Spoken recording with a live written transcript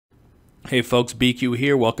Hey folks, BQ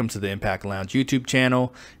here. Welcome to the Impact Lounge YouTube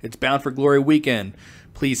channel. It's Bound for Glory weekend.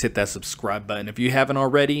 Please hit that subscribe button if you haven't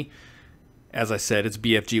already. As I said, it's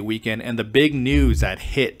BFG weekend, and the big news that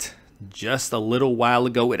hit just a little while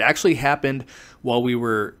ago, it actually happened while we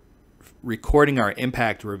were recording our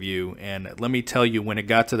Impact review. And let me tell you, when it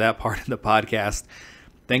got to that part of the podcast,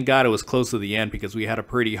 thank God it was close to the end because we had a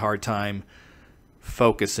pretty hard time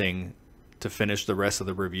focusing to finish the rest of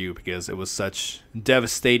the review because it was such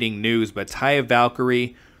devastating news. But Taya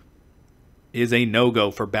Valkyrie is a no-go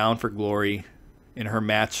for Bound for Glory in her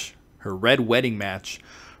match, her Red Wedding match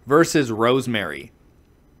versus Rosemary.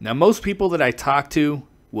 Now, most people that I talked to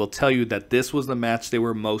will tell you that this was the match they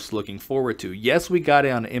were most looking forward to. Yes, we got it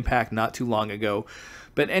on Impact not too long ago,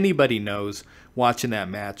 but anybody knows watching that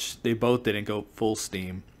match, they both didn't go full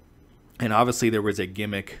steam. And obviously there was a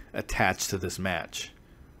gimmick attached to this match.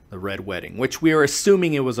 The Red Wedding, which we are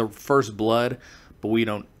assuming it was a first blood, but we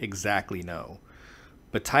don't exactly know.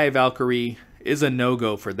 But Taya Valkyrie is a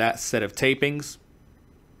no-go for that set of tapings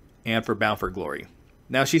and for Bound for Glory.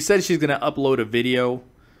 Now, she said she's going to upload a video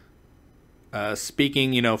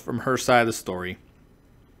speaking, from her side of the story.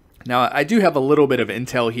 Now, I do have a little bit of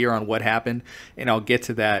intel here on what happened, and I'll get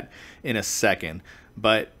to that in a second.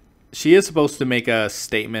 But she is supposed to make a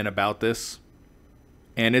statement about this,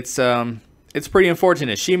 and it's pretty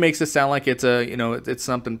unfortunate. She makes it sound like it's it's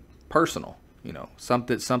something personal.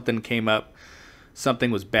 Something came up,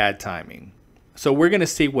 something was bad timing. So we're gonna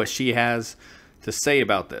see what she has to say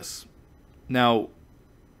about this. Now,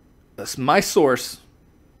 that's my source.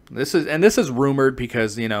 This is rumored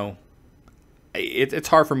because it's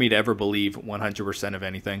hard for me to ever believe 100% of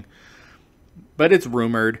anything. But it's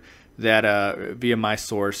rumored that via my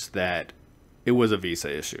source that it was a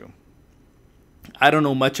visa issue. I don't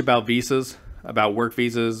know much about visas, about work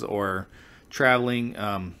visas or traveling.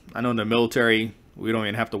 I know in the military, we don't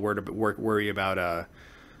even have to worry about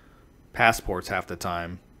passports half the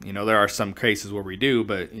time. There are some cases where we do,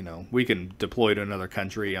 but, we can deploy to another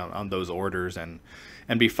country on those orders and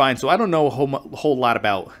be fine. So I don't know a whole lot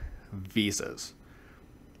about visas.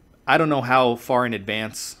 I don't know how far in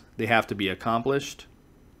advance they have to be accomplished.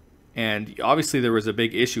 And obviously there was a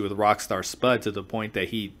big issue with Rockstar Spud to the point that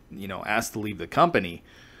he, asked to leave the company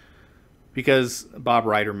because Bob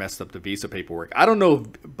Ryder messed up the visa paperwork. I don't know if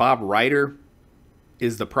Bob Ryder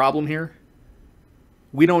is the problem here.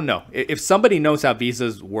 We don't know. If somebody knows how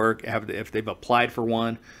visas work, if they've applied for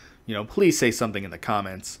one, please say something in the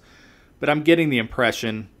comments. But I'm getting the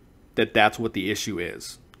impression that that's what the issue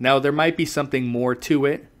is. Now, there might be something more to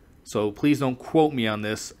it. So please don't quote me on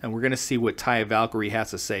this, and we're going to see what Taya Valkyrie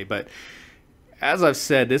has to say. But as I've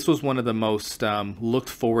said, this was one of the most looked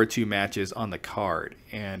forward to matches on the card,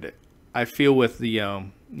 and I feel with the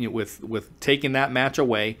with taking that match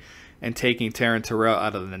away and taking Taryn Terrell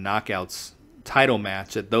out of the Knockouts title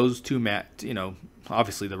match, that those two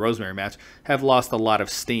obviously the Rosemary match have lost a lot of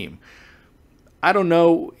steam. I don't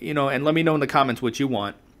know, and let me know in the comments what you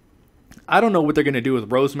want. I don't know what they're going to do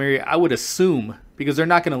with Rosemary. I would assume, because they're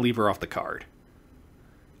not going to leave her off the card,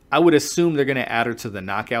 I would assume they're going to add her to the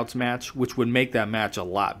Knockouts match, which would make that match a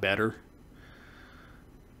lot better.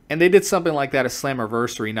 And they did something like that at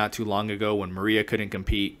Slammiversary not too long ago when Maria couldn't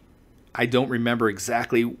compete. I don't remember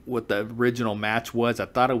exactly what the original match was. I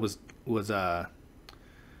thought it was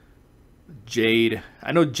Jade.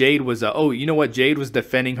 I know Jade was Jade was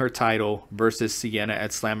defending her title versus Sienna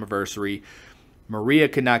at Slammiversary. Maria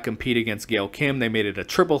could not compete against Gail Kim. They made it a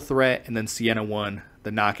triple threat, and then Sienna won the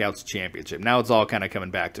Knockouts Championship. Now it's all kind of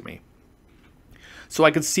coming back to me. So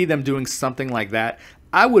I could see them doing something like that.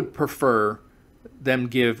 I would prefer them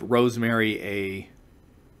give Rosemary a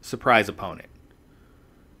surprise opponent.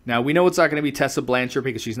 Now, we know it's not going to be Tessa Blanchard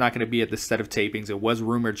because she's not going to be at this set of tapings. It was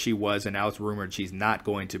rumored she was, and now it's rumored she's not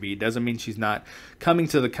going to be. It doesn't mean she's not coming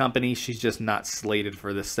to the company. She's just not slated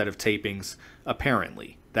for this set of tapings,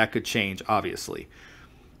 apparently. That could change, obviously.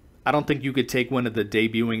 I don't think you could take one of the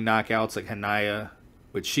debuting Knockouts like Hanaya,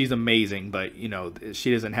 which she's amazing, but,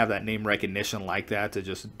 she doesn't have that name recognition like that to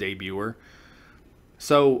just debut her.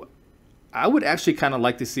 So I would actually kind of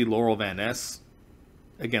like to see Laurel Van Ness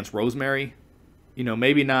against Rosemary.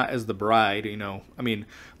 Maybe not as the bride, I mean,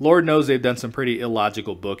 Lord knows they've done some pretty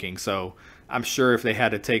illogical booking, so I'm sure if they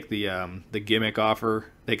had to take the gimmick offer,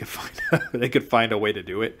 they could find a way to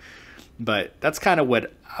do it. But that's kind of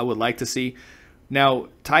what I would like to see. Now,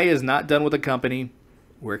 Taya is not done with the company.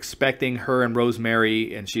 We're expecting her and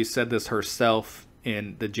Rosemary, and she said this herself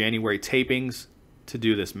in the January tapings, to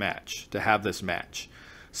do this match, to have this match.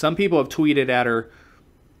 Some people have tweeted at her,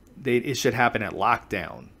 it should happen at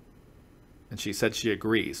Lockdown. And she said she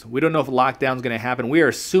agrees. We don't know if Lockdown's going to happen. We are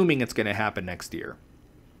assuming it's going to happen next year.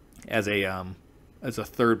 as a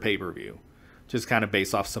third pay-per-view, just kind of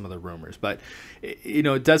based off some of the rumors. But you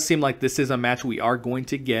know, it does seem like this is a match we are going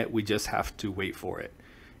to get. We just have to wait for it.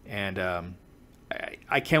 And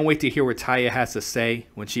I can't wait to hear what Taya has to say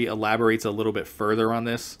when she elaborates a little bit further on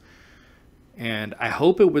this. And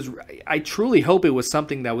I truly hope it was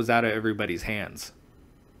something that was out of everybody's hands.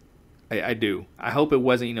 I do. I hope it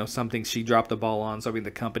wasn't, you know, something she dropped the ball on, something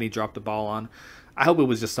the company dropped the ball on. I hope it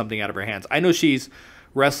was just something out of her hands. I know she's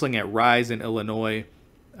wrestling at Rise in Illinois.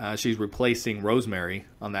 She's replacing Rosemary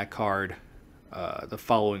on that card the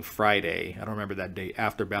following Friday. I don't remember that date,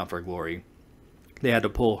 after Bound for Glory. They had to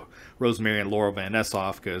pull Rosemary and Laurel Van Ness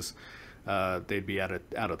off because they'd be out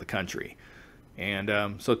of the country. And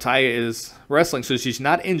so Taya is wrestling, so she's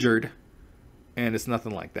not injured, and it's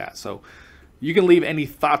nothing like that. So you can leave any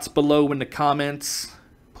thoughts below in the comments.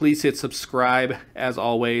 Please hit subscribe, as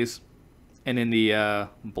always. And in the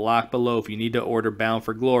block below, if you need to order Bound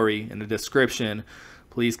for Glory, in the description,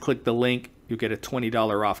 please click the link. You'll get a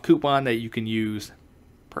 $20 off coupon that you can use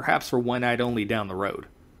perhaps for one night only down the road.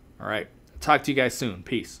 All right. Talk to you guys soon.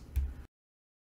 Peace.